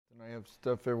have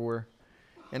stuff everywhere.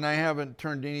 And I haven't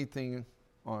turned anything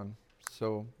on.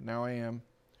 So now I am.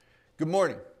 Good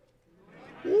morning.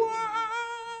 What?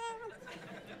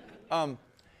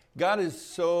 God is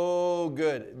so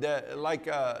good. That, like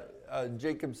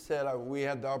Jacob said, we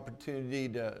had the opportunity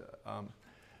to.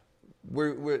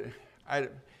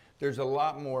 There's a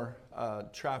lot more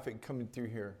traffic coming through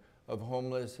here of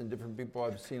homeless and different people.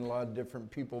 I've seen a lot of different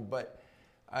people, but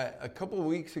a couple of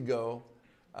weeks ago,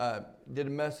 did a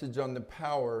message on the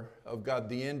power of God,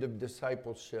 the end of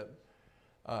discipleship.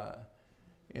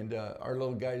 And our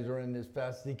little guy's running as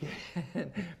fast as he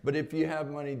can. But if you have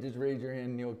money, just raise your hand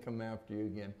and he'll come after you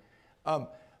again.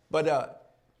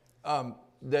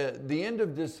 The end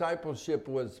of discipleship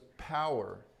was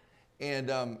power.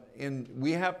 And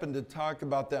we happened to talk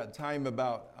about that time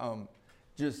about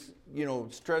just,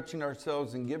 stretching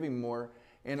ourselves and giving more.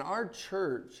 And our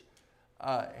church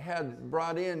had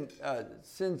brought in,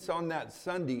 since on that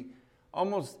Sunday,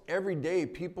 almost every day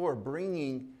people are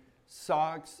bringing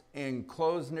socks and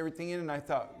clothes and everything in. And I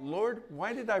thought, Lord,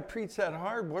 why did I preach that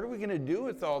hard? What are we going to do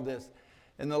with all this?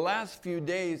 In the last few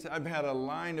days, I've had a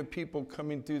line of people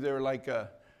coming through there like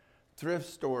a thrift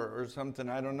store or something.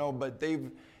 I don't know, but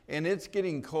and it's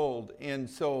getting cold. And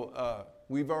so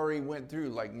we've already went through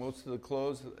like most of the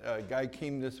clothes. A guy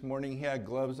came this morning, he had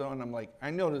gloves on. I'm like,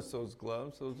 I noticed those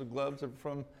gloves. Those gloves are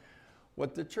from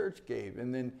what the church gave.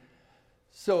 And then,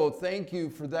 so thank you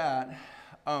for that.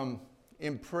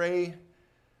 And pray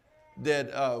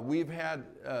that we've had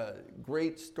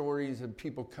great stories of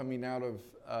people coming out of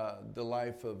the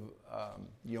life of,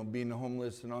 being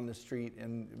homeless and on the street.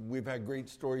 And we've had great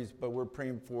stories, but we're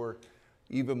praying for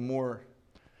even more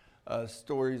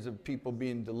stories of people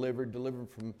being delivered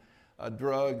from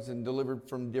drugs and delivered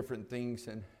from different things.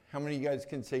 And how many of you guys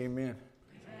can say amen?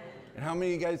 Amen. And how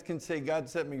many of you guys can say, God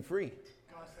set me free?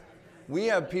 We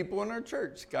have people in our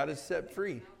church God has set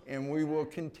free. And we will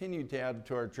continue to add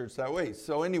to our church that way.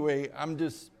 So anyway, I'm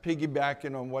just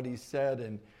piggybacking on what he said.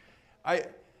 And I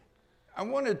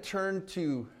want to turn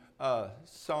to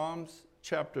Psalms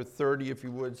chapter 30, if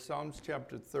you would. Psalms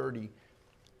chapter 30.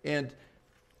 And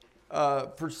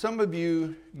for some of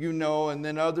you, you know, and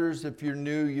then others, if you're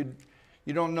new,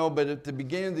 you don't know. But at the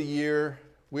beginning of the year,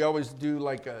 we always do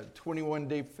like a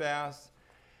 21-day fast.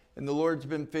 And the Lord's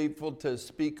been faithful to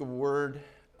speak a word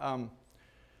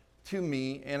to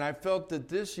me, and I felt that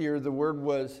this year the word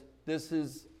was, this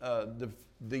is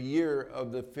the year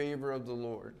of the favor of the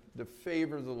Lord, the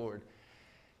favor of the Lord.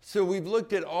 So we've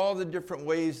looked at all the different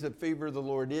ways the favor of the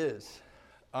Lord is,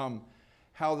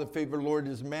 how the favor of the Lord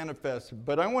is manifested.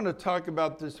 But I want to talk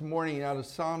about this morning out of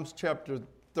Psalms chapter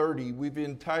 30. We've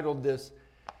entitled this,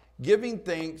 Giving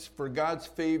Thanks for God's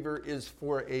Favor is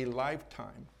for a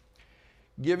Lifetime.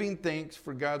 Giving thanks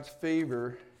for God's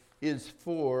favor is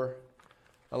for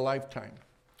a lifetime.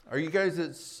 Are you guys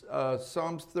at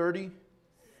Psalms 30?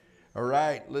 All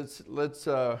right, let's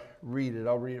read it.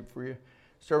 I'll read it for you.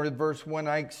 Start with verse 1.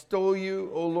 I extol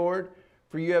you, O Lord,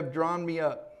 for you have drawn me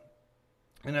up,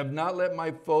 and have not let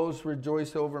my foes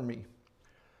rejoice over me.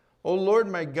 O Lord,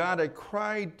 my God, I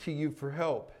cried to you for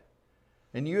help,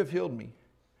 and you have healed me.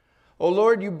 O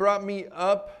Lord, you brought me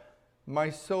up,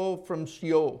 my soul, from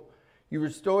Sheol. You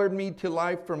restored me to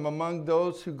life from among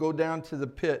those who go down to the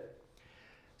pit.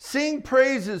 Sing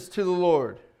praises to the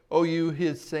Lord, O you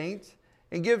his saints,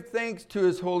 and give thanks to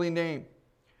his holy name.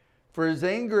 For his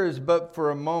anger is but for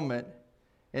a moment,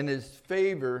 and his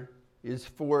favor is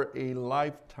for a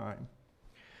lifetime.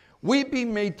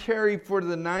 Weeping may tarry for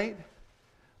the night,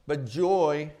 but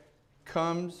joy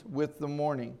comes with the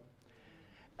morning.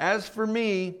 As for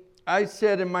me, I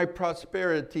said in my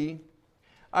prosperity,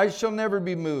 I shall never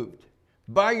be moved.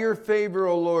 By your favor,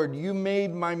 O Lord, you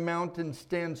made my mountain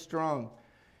stand strong.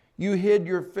 You hid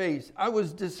your face. I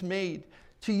was dismayed.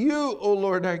 To you, O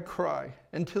Lord, I cry,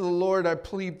 and to the Lord I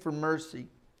plead for mercy.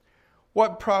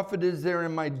 What profit is there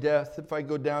in my death if I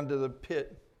go down to the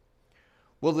pit?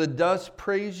 Will the dust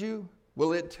praise you?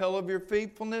 Will it tell of your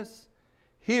faithfulness?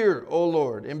 Hear, O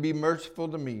Lord, and be merciful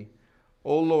to me.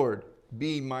 O Lord,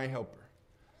 be my helper.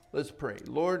 Let's pray.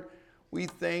 Lord, we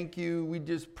thank you. We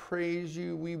just praise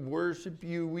you. We worship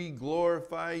you. We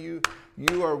glorify you.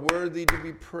 You are worthy to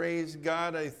be praised.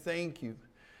 God, I thank you.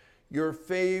 Your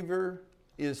favor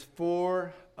is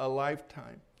for a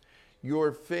lifetime.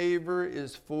 Your favor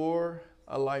is for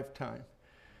a lifetime.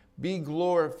 Be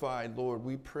glorified, Lord,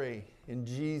 we pray. In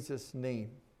Jesus' name,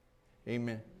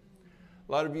 amen.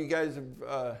 A lot of you guys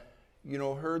have,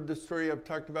 heard the story. I've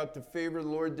talked about the favor of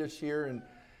the Lord this year, and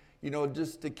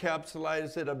just to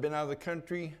capsulize it, I've been out of the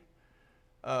country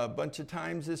a bunch of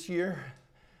times this year.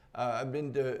 I've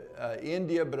been to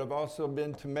India, but I've also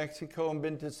been to Mexico and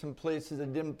been to some places I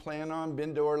didn't plan on.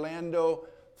 Been to Orlando,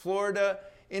 Florida,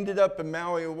 ended up in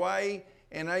Maui, Hawaii,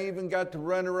 and I even got to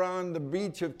run around the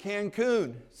beach of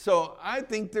Cancun. So I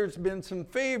think there's been some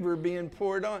favor being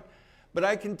poured on. But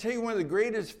I can tell you one of the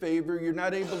greatest favor, you're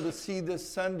not able to see this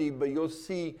Sunday, but you'll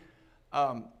see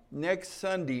next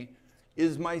Sunday,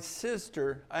 is my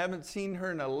sister. I haven't seen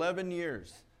her in 11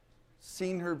 years.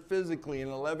 Seen her physically in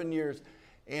 11 years.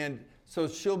 And so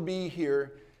she'll be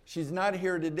here. She's not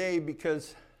here today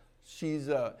because she's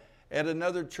at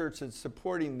another church that's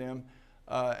supporting them,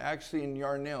 actually in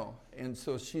Yarnell. And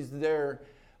so she's there.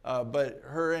 But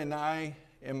her and I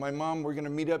and my mom, we're going to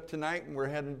meet up tonight, and we're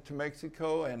headed to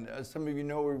Mexico. And as some of you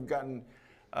know, we've gotten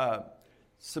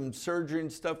some surgery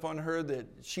and stuff on her that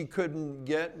she couldn't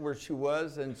get where she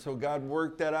was. And so God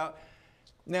worked that out.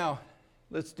 Now,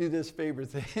 let's do this favor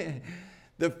thing.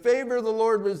 The favor of the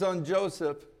Lord was on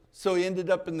Joseph, so he ended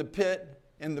up in the pit,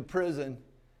 in the prison,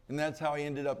 and that's how he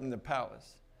ended up in the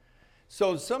palace.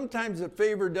 So sometimes the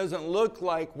favor doesn't look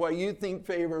like what you think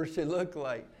favor should look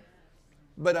like.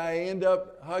 But I end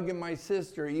up hugging my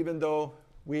sister, even though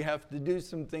we have to do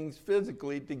some things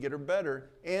physically to get her better.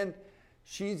 And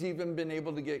she's even been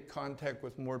able to get contact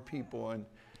with more people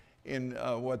in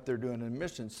what they're doing in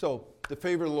missions. So the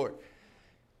favor of the Lord.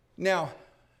 Now,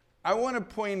 I want to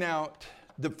point out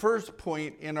the first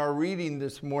point in our reading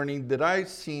this morning that I've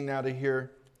seen out of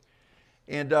here.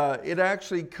 And it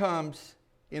actually comes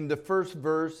in the first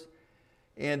verse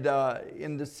and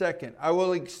in the second. I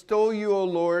will extol you, O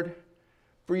Lord,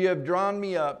 for you have drawn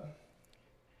me up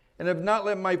and have not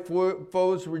let my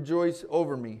foes rejoice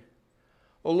over me.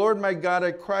 O Lord my God,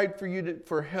 I cried for you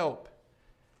for help,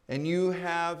 and you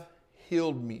have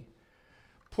healed me.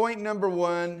 Point number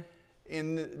one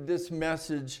in this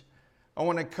message I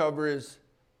want to cover is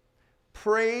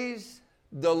praise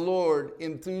the Lord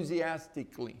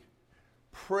enthusiastically.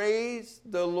 Praise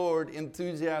the Lord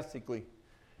enthusiastically.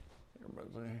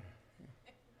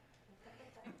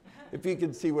 If you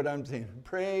can see what I'm saying.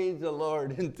 Praise the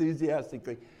Lord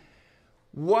enthusiastically.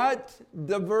 What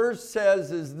the verse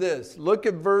says is this. Look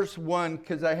at verse 1,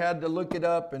 because I had to look it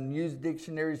up and use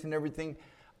dictionaries and everything.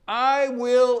 I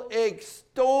will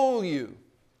extol you.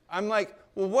 I'm like,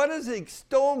 well, what does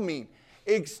extol mean?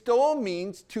 Extol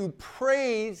means to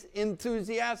praise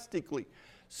enthusiastically.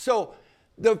 So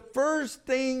the first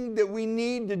thing that we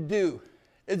need to do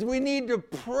is we need to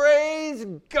praise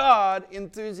God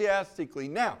enthusiastically.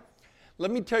 Now,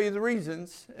 let me tell you the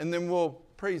reasons, and then we'll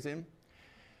praise Him.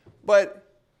 But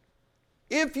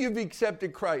if you've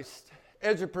accepted Christ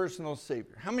as your personal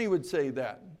Savior, how many would say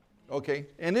that? Okay.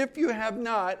 And if you have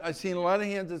not, I've seen a lot of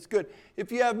hands, that's good.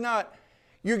 If you have not,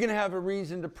 you're going to have a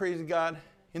reason to praise God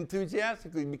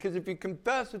enthusiastically. Because if you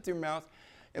confess with your mouth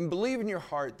and believe in your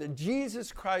heart that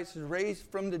Jesus Christ is raised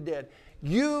from the dead,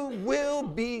 you will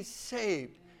be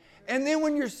saved. And then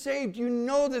when you're saved, you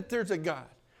know that there's a God.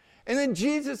 And then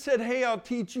Jesus said, hey, I'll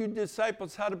teach you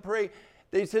disciples how to pray.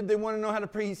 They said they want to know how to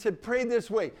pray. He said, pray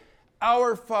this way.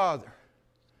 Our Father.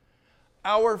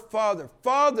 Our Father.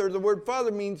 Father, the word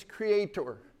Father means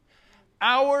creator.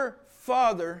 Our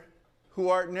Father who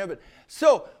art in heaven.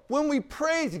 So when we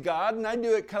praise God, and I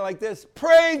do it kind of like this,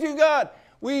 praise you, God.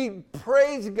 We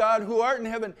praise God who art in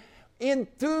heaven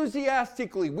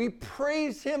enthusiastically. We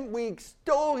praise Him. We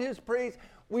extol His praise.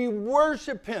 We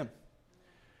worship Him.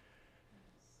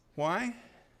 Why?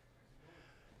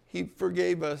 He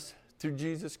forgave us through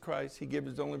Jesus Christ. He gave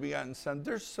His only begotten Son.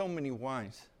 There's so many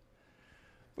whys.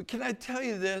 But can I tell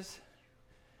you this?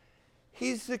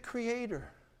 He's the Creator.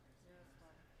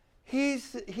 He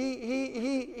is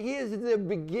the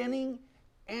beginning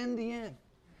and the end.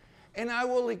 And I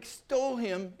will extol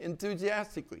Him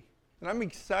enthusiastically. And I'm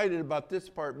excited about this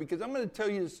part because I'm going to tell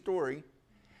you a story.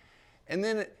 And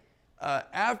then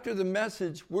after the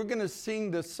message, we're going to sing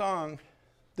the song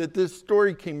that this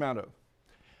story came out of.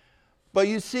 But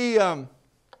you see,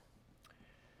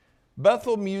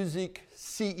 Bethel Music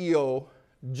CEO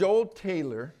Joel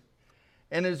Taylor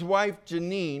and his wife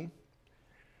Janine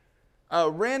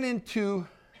ran into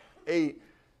a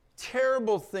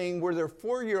terrible thing where their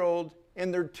 4-year-old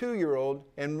and their 2-year-old,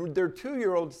 and their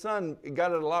 2-year-old son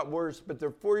got it a lot worse, but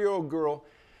their 4-year-old girl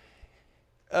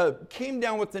came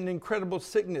down with an incredible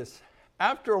sickness.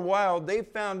 After a while, they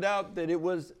found out that it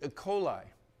was E. coli.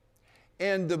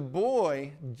 And the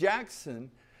boy, Jackson,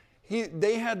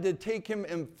 they had to take him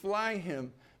and fly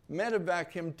him,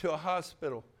 medevac him to a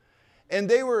hospital. And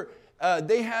they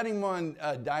had him on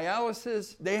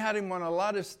dialysis. They had him on a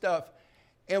lot of stuff.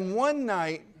 And one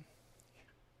night,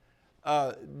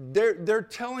 they're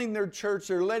telling their church,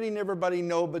 they're letting everybody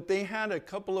know, but they had a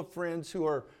couple of friends who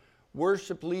are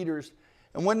worship leaders.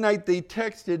 And one night they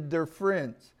texted their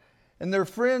friends. And their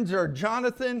friends are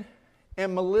Jonathan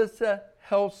and Melissa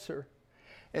Helser.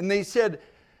 And they said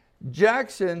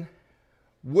Jackson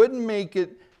wouldn't make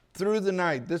it through the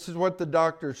night. This is what the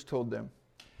doctors told them.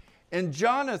 And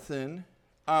Jonathan,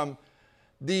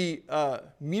 the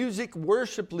music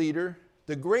worship leader,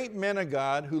 the great man of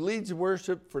God who leads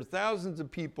worship for thousands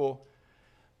of people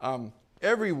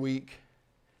every week,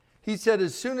 he said,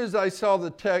 as soon as I saw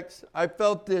the text, I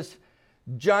felt this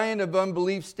giant of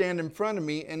unbelief stand in front of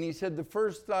me. And he said, the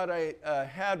first thought I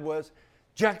had was,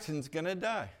 Jackson's going to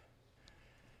die.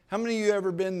 How many of you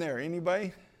ever been there?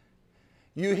 Anybody?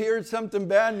 You hear something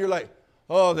bad and you're like,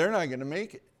 oh, they're not going to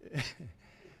make it.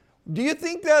 Do you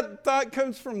think that thought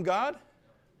comes from God?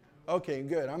 Okay,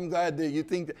 good. I'm glad that you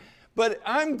think that. But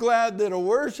I'm glad that a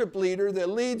worship leader that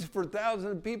leads for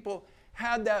thousands of people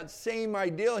had that same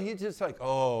ideal. He's just like,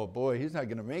 oh boy, he's not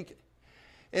going to make it.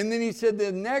 And then he said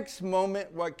the next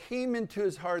moment, what came into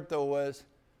his heart though was,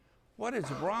 what is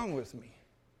wrong with me?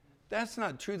 That's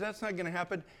not true. That's not going to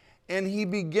happen. And he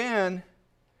began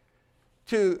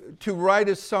to write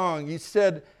a song. He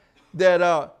said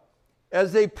that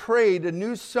as they prayed, a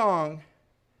new song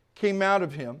came out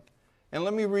of him. And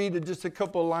let me read just a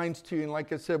couple of lines to you. And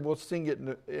like I said, we'll sing it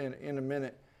in a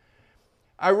minute.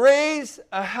 I raise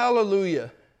a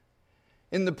hallelujah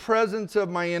in the presence of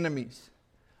my enemies.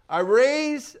 I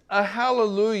raise a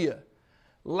hallelujah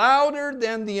louder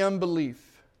than the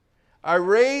unbelief. I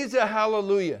raise a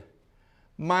hallelujah.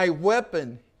 My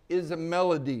weapon is a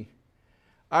melody.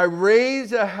 I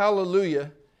raise a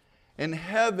hallelujah, and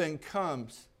heaven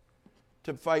comes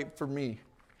to fight for me.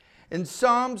 In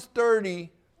Psalms 30,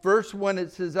 verse 1,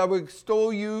 it says, I will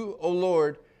extol you, O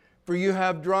Lord, for you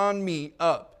have drawn me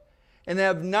up, and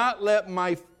have not let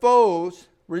my foes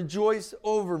rejoice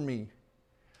over me.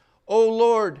 O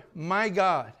Lord, my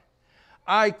God,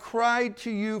 I cried to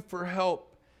you for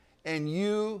help, and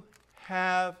you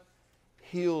have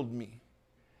healed me.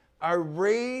 I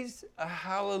raise a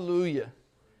hallelujah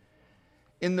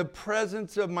in the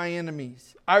presence of my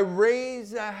enemies. I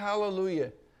raise a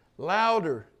hallelujah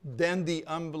louder than the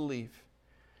unbelief.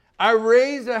 I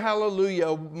raise a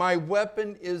hallelujah. My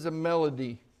weapon is a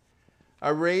melody. I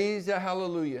raise a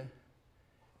hallelujah.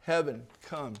 Heaven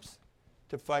comes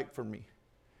to fight for me.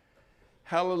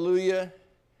 Hallelujah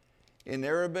in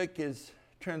Arabic is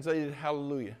translated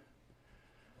hallelujah.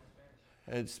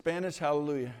 In Spanish,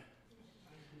 hallelujah.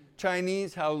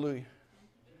 Chinese, hallelujah.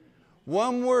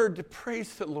 One word to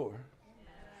praise the Lord.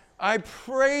 I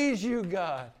praise you,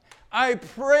 God. I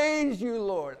praise you,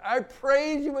 Lord. I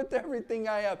praise you with everything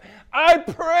I have. I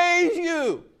praise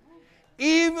you.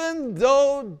 Even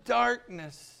though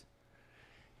darkness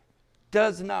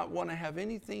does not want to have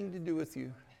anything to do with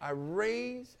you, I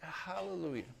raise a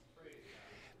hallelujah.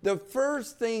 The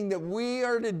first thing that we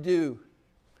are to do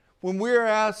when we're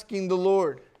asking the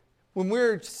Lord, when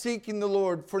we're seeking the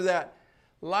Lord for that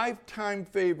lifetime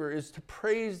favor, is to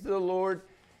praise the Lord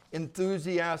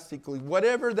enthusiastically.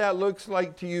 Whatever that looks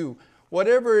like to you,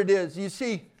 whatever it is. You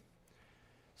see,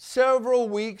 several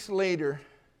weeks later,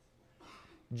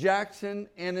 Jackson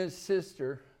and his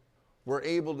sister were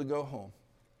able to go home.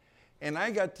 And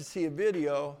I got to see a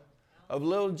video of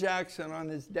little Jackson on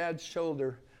his dad's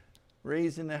shoulder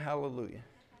raising a hallelujah.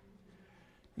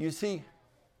 You see,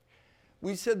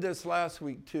 we said this last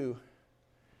week too.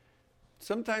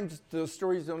 Sometimes those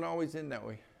stories don't always end that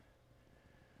way.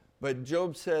 But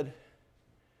Job said,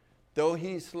 though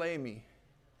he slay me.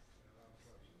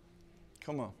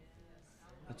 Come on.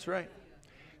 That's right.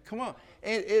 Come on.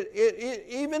 And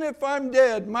even if I'm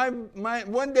dead,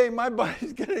 one day my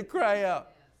body's going to cry out.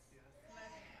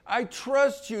 I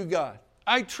trust you, God.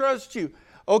 I trust you.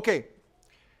 Okay.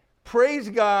 Praise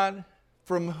God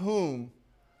from whom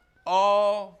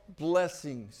all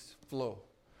blessings flow.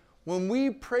 When we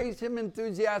praise Him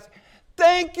enthusiastically,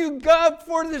 thank you, God,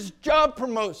 for this job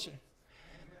promotion.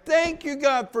 Thank you,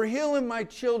 God, for healing my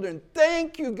children.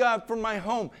 Thank you, God, for my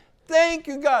home. Thank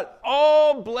you, God.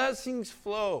 All blessings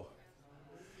flow.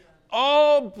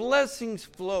 All blessings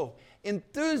flow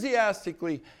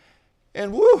enthusiastically.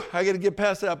 And I got to get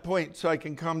past that point so I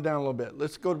can calm down a little bit.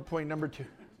 Let's go to point number 2.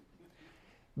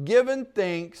 Giving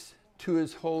thanks to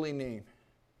His holy name.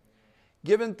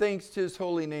 Giving thanks to His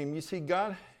holy name. You see,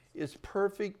 God is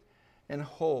perfect and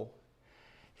whole.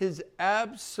 His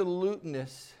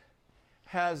absoluteness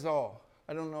has all.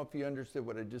 I don't know if you understood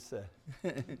what I just said.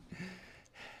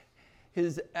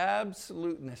 His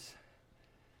absoluteness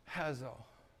has all.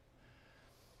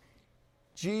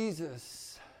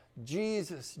 Jesus.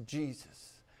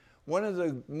 One of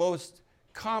the most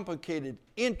complicated,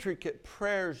 intricate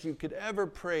prayers you could ever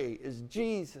pray is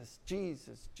Jesus,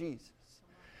 Jesus, Jesus.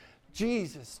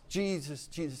 Jesus, Jesus,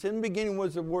 Jesus. In the beginning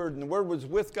was the Word, and the Word was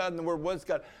with God, and the Word was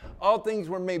God. All things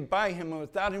were made by Him, and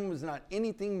without Him was not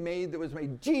anything made that was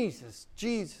made. Jesus,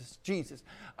 Jesus, Jesus.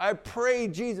 I pray,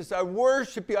 Jesus. I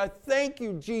worship You. I thank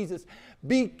You, Jesus,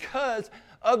 because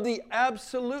of the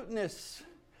absoluteness.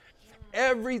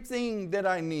 Everything that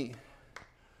I need.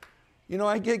 You know,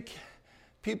 I get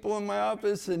people in my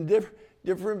office and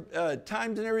different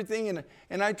times and everything,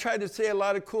 and I try to say a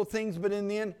lot of cool things, but in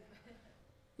the end,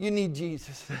 you need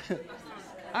Jesus.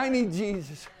 I need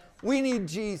Jesus. We need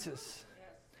Jesus.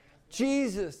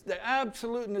 Jesus, the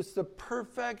absoluteness, the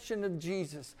perfection of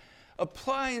Jesus.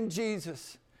 Applying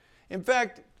Jesus. In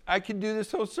fact, I could do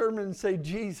this whole sermon and say,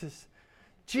 Jesus,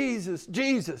 Jesus,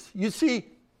 Jesus. You see,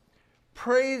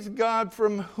 praise God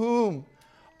from whom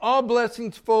all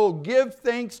blessings flow. Give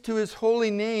thanks to His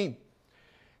holy name.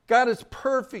 God is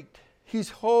perfect. He's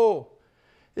whole.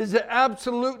 His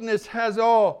absoluteness has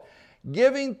all.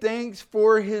 Giving thanks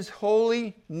for His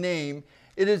holy name,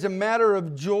 it is a matter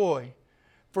of joy,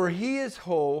 for He is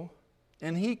whole,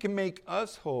 and He can make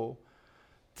us whole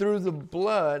through the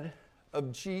blood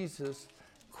of Jesus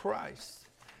Christ.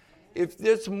 If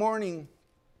this morning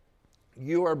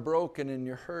you are broken and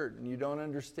you're hurt and you don't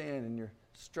understand and you're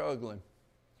struggling,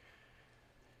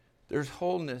 there's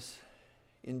wholeness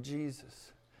in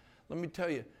Jesus. Let me tell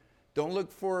you, don't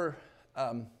look for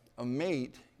a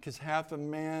mate, because half a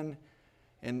man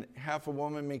and half a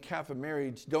woman make half a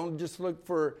marriage. Don't just look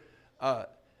for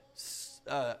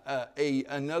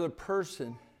another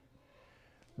person,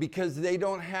 because they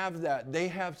don't have that. They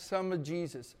have some of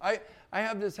Jesus. I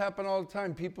have this happen all the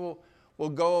time. People will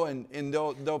go and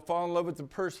they'll fall in love with the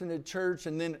person at church,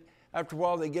 and then after a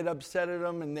while they get upset at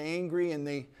them and they're angry and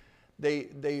they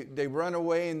run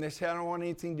away and they say, I don't want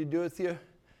anything to do with you,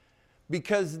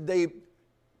 because they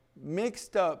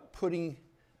mixed up putting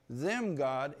them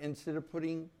God instead of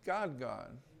putting God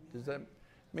God. Does that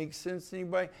make sense to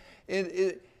anybody?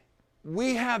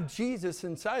 We have Jesus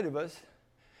inside of us,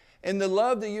 and the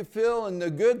love that you feel and the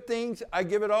good things, I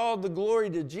give it all the glory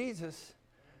to Jesus.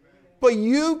 But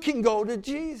you can go to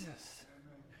Jesus.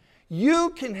 You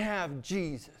can have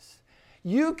Jesus.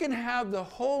 You can have the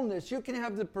wholeness. You can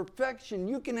have the perfection.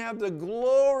 You can have the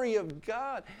glory of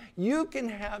God. You can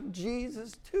have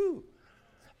Jesus too.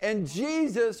 And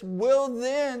Jesus will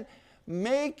then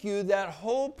make you that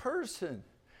whole person.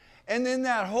 And then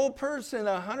that whole person,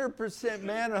 100%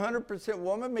 man, 100%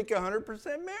 woman, make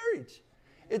 100% marriage.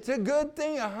 It's a good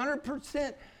thing.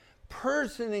 100%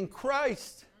 person in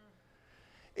Christ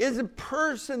is a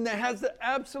person that has the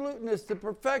absoluteness, the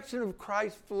perfection of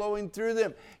Christ flowing through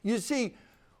them. You see,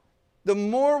 the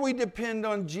more we depend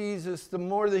on Jesus, the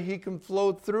more that He can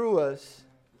flow through us.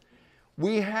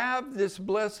 We have this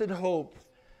blessed hope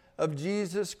of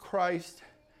Jesus Christ,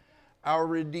 our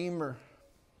Redeemer.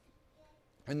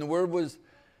 And the Word was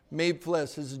made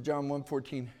flesh, this is John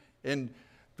 1:14, and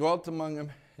dwelt among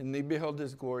them, and they beheld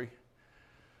His glory,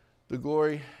 the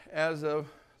glory as of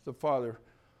the Father,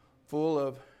 full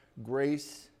of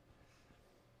grace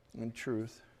and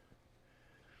truth.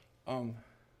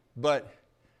 But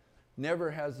never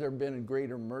has there been a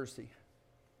greater mercy.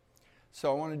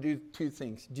 So I want to do two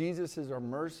things. Jesus is our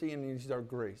mercy and He's our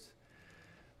grace.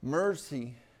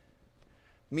 Mercy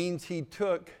means He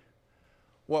took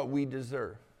what we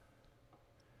deserve.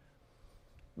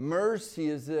 Mercy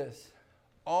is this: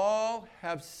 all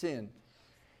have sinned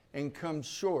and come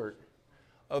short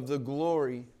of the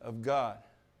glory of God.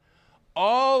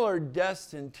 All are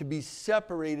destined to be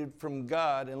separated from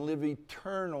God and live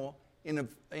eternal in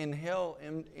hell,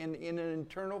 in an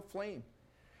eternal flame.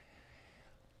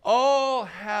 All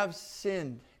have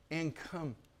sinned and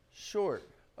come short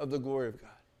of the glory of God.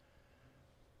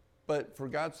 But for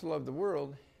God so loved the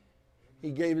world,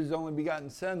 He gave His only begotten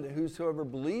Son, that whosoever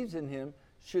believes in Him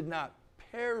should not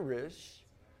perish,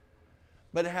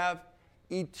 but have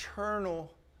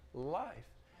eternal life.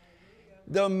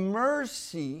 The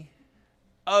mercy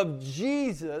of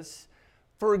Jesus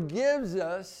forgives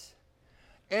us,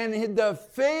 and the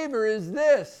favor is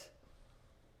this: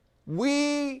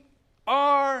 we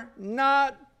are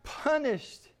not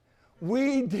punished.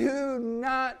 We do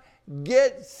not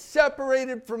get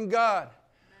separated from God.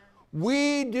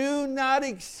 We do not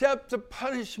accept the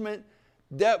punishment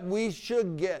that we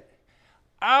should get.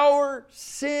 Our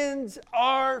sins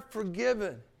are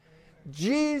forgiven.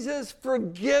 Jesus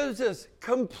forgives us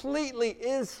completely.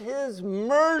 Is His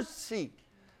mercy.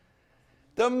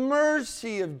 The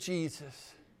mercy of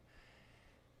Jesus.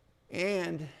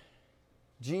 And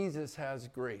Jesus has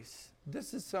grace.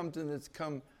 This is something that's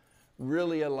come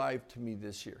really alive to me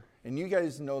this year. And you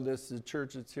guys know this, the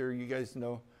church that's here, you guys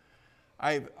know.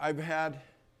 I've had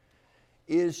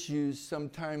issues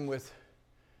sometime with,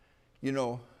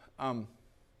 I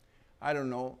don't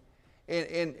know.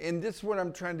 And this is what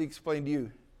I'm trying to explain to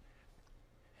you.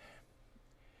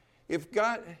 If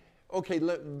God,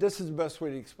 this is the best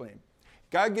way to explain.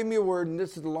 God gave me a word, and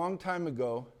this is a long time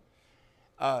ago,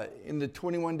 in the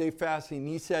 21-day fasting.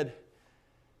 He said,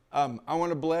 I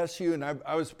want to bless you, and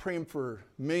I was praying for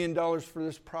 $1 million for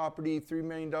this property, $3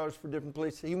 million for different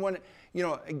places. He wanted,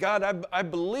 God, I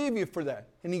believe you for that.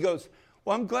 And he goes,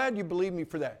 well, I'm glad you believe me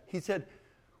for that. He said,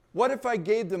 what if I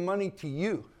gave the money to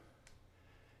you?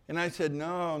 And I said,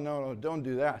 no, don't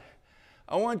do that.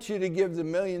 I want you to give the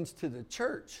millions to the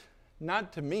church,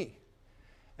 not to me.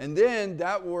 And then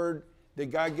that word that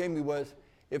God gave me was,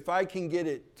 if I can get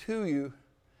it to you,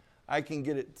 I can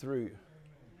get it through you.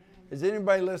 Is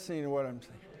anybody listening to what I'm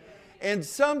saying? And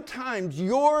sometimes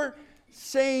you're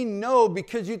saying no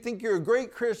because you think you're a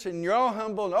great Christian, you're all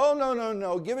humble, and, oh,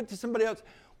 no, give it to somebody else.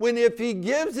 When if he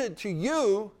gives it to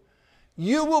you,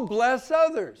 you will bless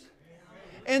others.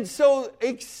 And so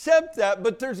accept that,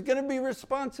 but there's going to be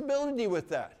responsibility with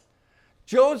that.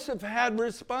 Joseph had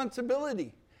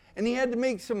responsibility, and he had to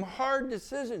make some hard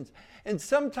decisions. And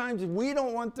sometimes we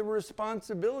don't want the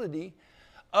responsibility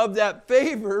of that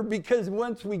favor, because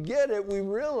once we get it, we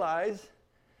realize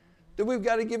that we've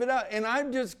got to give it out. And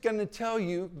I'm just going to tell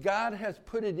you, God has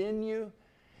put it in you.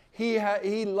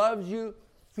 He loves you.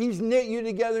 He's knit you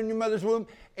together in your mother's womb,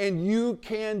 and you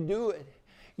can do it.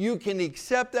 You can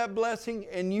accept that blessing,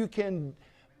 and you can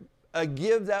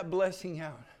give that blessing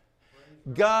out.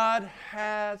 God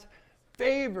has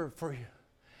favor for you.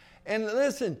 And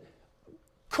listen,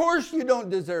 of course you don't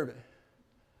deserve it.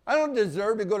 I don't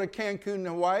deserve to go to Cancun,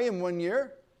 Hawaii in 1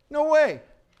 year. No way.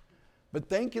 But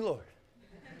thank you, Lord.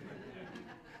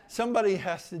 Somebody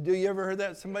has to do. You ever heard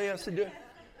that? Somebody has to do it.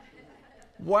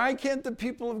 Why can't the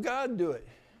people of God do it?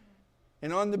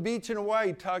 And on the beach in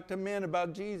Hawaii, talk to men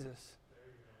about Jesus.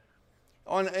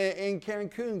 In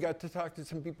Cancun, got to talk to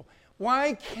some people.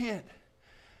 Why can't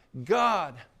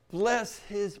God bless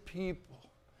his people?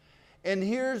 And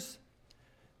here's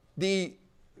the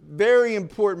very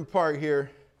important part here.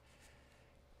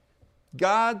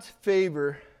 God's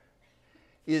favor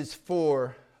is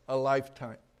for a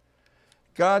lifetime.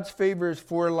 God's favor is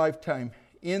for a lifetime.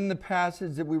 In the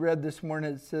passage that we read this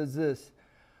morning, it says this: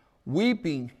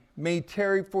 weeping may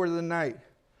tarry for the night,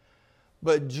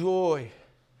 but joy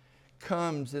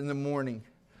comes in the morning.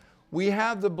 We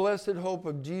have the blessed hope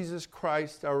of Jesus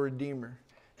Christ, our Redeemer.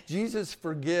 Jesus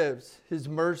forgives, his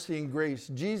mercy and grace.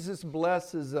 Jesus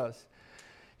blesses us.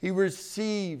 He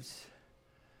receives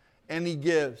and he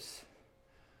gives.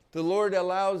 The Lord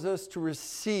allows us to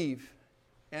receive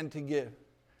and to give.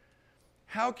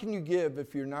 How can you give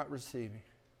if you're not receiving?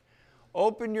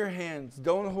 Open your hands.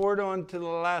 Don't hoard on to the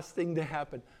last thing to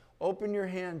happen. Open your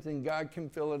hands and God can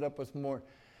fill it up with more.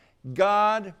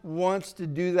 God wants to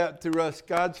do that through us.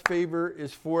 God's favor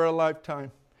is for a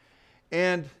lifetime.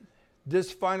 And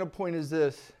this final point is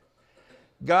this: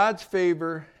 God's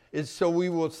favor is so we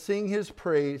will sing his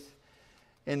praise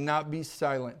and not be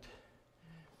silent.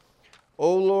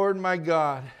 O Lord my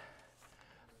God,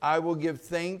 I will give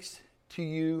thanks to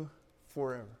you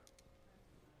forever.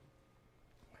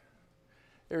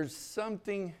 There's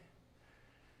something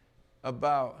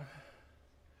about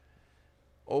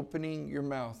opening your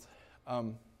mouth.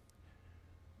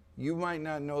 You might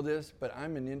not know this, but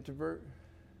I'm an introvert.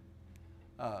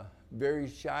 Very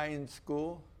shy in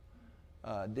school.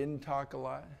 Didn't talk a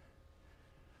lot.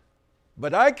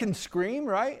 But I can scream,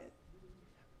 right?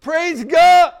 Praise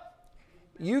God!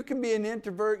 You can be an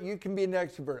introvert, you can be an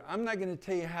extrovert. I'm not going to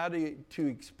tell you how to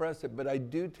express it, but I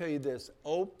do tell you this: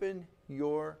 open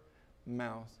your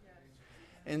mouth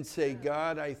and say,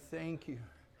 God, I thank you.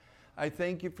 I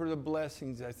thank you for the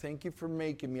blessings. I thank you for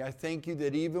making me. I thank you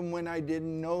that even when I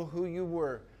didn't know who you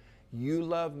were, you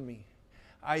loved me.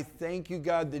 I thank you,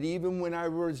 God, that even when I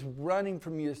was running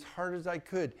from you as hard as I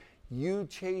could, you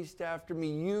chased after me.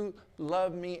 You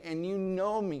love me and you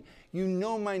know me. You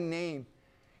know my name.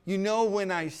 You know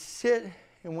when I sit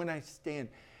and when I stand.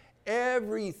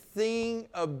 Everything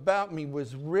about me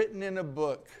was written in a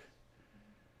book.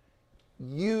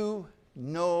 You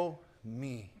know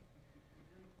me.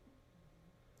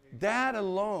 That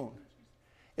alone,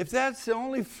 if that's the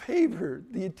only favor,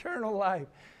 the eternal life,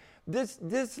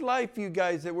 this life, you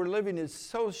guys, that we're living is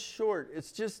so short.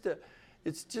 It's just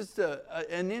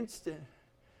an instant.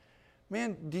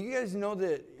 Man, do you guys know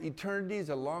that eternity is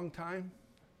a long time?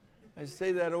 I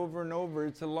say that over and over.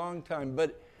 It's a long time,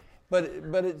 but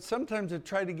sometimes I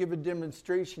try to give a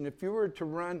demonstration. If you were to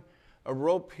run a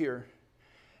rope here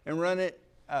and run it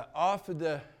off of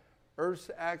the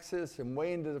Earth's axis and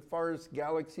way into the farthest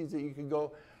galaxies that you can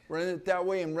go. Run it that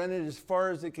way and run it as far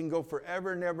as it can go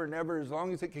forever and ever and ever, as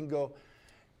long as it can go.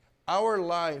 Our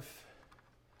life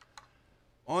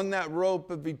on that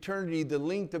rope of eternity, the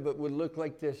length of it would look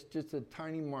like this, just a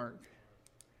tiny mark.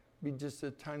 Be just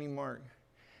a tiny mark.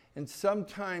 And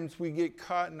sometimes we get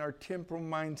caught in our temporal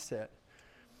mindset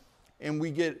and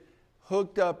we get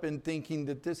hooked up in thinking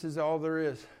that this is all there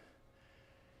is.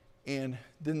 And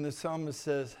then the psalmist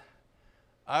says,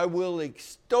 I will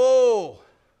extol,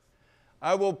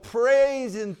 I will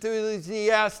praise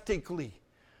enthusiastically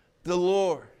the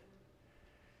Lord.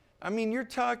 I mean, you're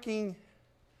talking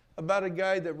about a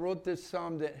guy that wrote this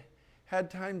psalm that had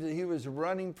times that he was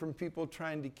running from people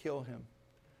trying to kill him,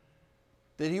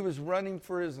 that he was running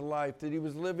for his life, that he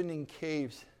was living in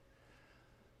caves.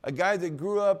 A guy that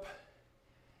grew up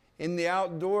in the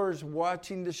outdoors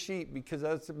watching the sheep because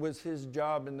that was his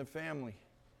job in the family.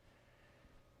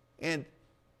 And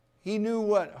he knew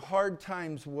what hard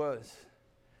times was.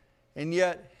 And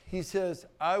yet he says,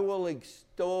 I will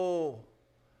extol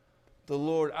the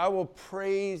Lord. I will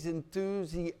praise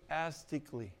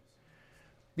enthusiastically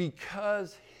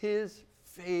because his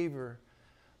favor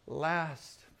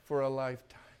lasts for a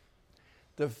lifetime.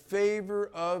 The favor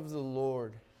of the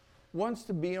Lord wants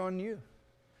to be on you.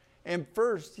 And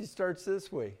first, he starts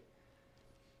this way.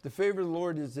 The favor of the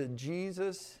Lord is that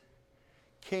Jesus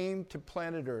came to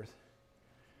planet Earth.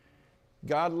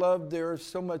 God loved the earth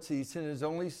so much that he sent his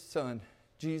only Son,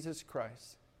 Jesus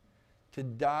Christ, to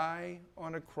die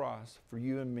on a cross for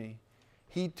you and me.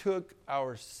 He took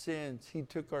our sins. He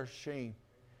took our shame.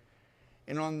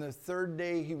 And on the third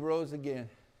day, he rose again.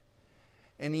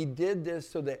 And he did this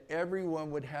so that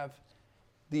everyone would have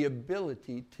the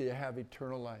ability to have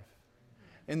eternal life.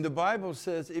 And the Bible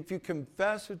says if you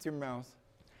confess with your mouth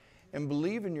and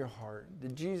believe in your heart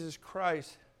that Jesus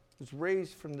Christ was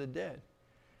raised from the dead,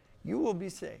 you will be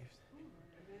saved.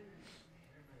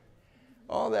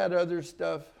 All that other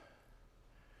stuff,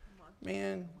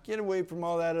 man, get away from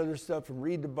all that other stuff and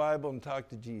read the Bible and talk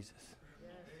to Jesus.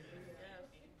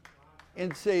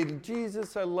 And say,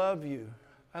 Jesus, I love you.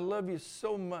 I love you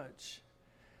so much.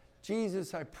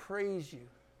 Jesus, I praise you.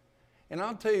 And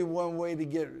I'll tell you one way to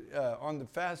get on the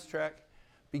fast track.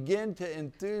 Begin to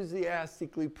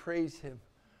enthusiastically praise him.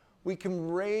 We can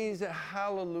raise a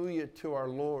hallelujah to our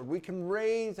Lord. We can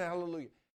raise a hallelujah.